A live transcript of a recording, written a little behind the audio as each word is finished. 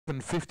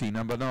and 50,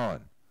 number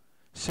 9.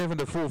 7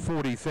 to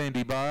 440,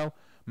 Thandy Bale.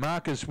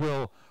 Marcus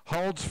Will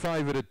holds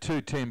favourite at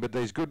 210, but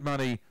there's good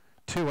money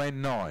 2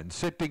 and 9.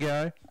 Set to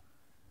go.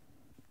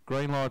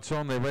 Green lights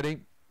on, they're ready.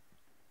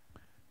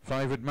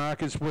 Favourite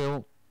Marcus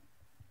Will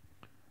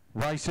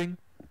racing.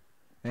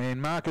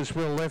 And Marcus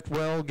Will left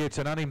well, gets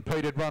an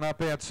unimpeded run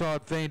up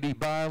outside Thandy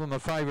Bale, and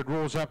the favourite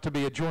roars up to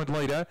be a joint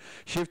leader.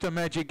 Shifter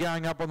Magic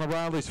going up on the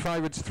rail. This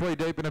favourite's 3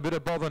 deep and a bit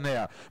of bother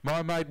now.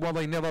 My Mate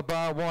Wally, Nella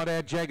Bar, wide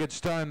out, Jagged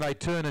Stone. They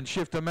turn and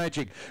Shifter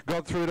Magic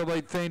got through to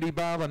lead Thandy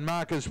Bale and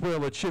Marcus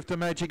Will. It's Shifter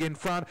Magic in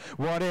front.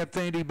 Wide out,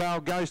 Thandy Bale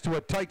goes to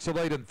it, takes the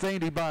lead, and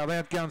Thandy Bale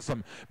outguns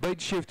them.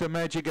 Beats Shifter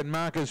Magic and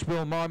Marcus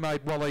Will, My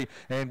Mate Wally,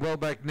 and well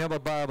back Nella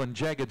Bale and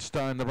Jagged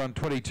Stone. The run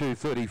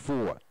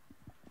 22.34.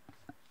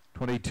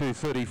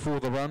 22.34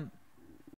 the run.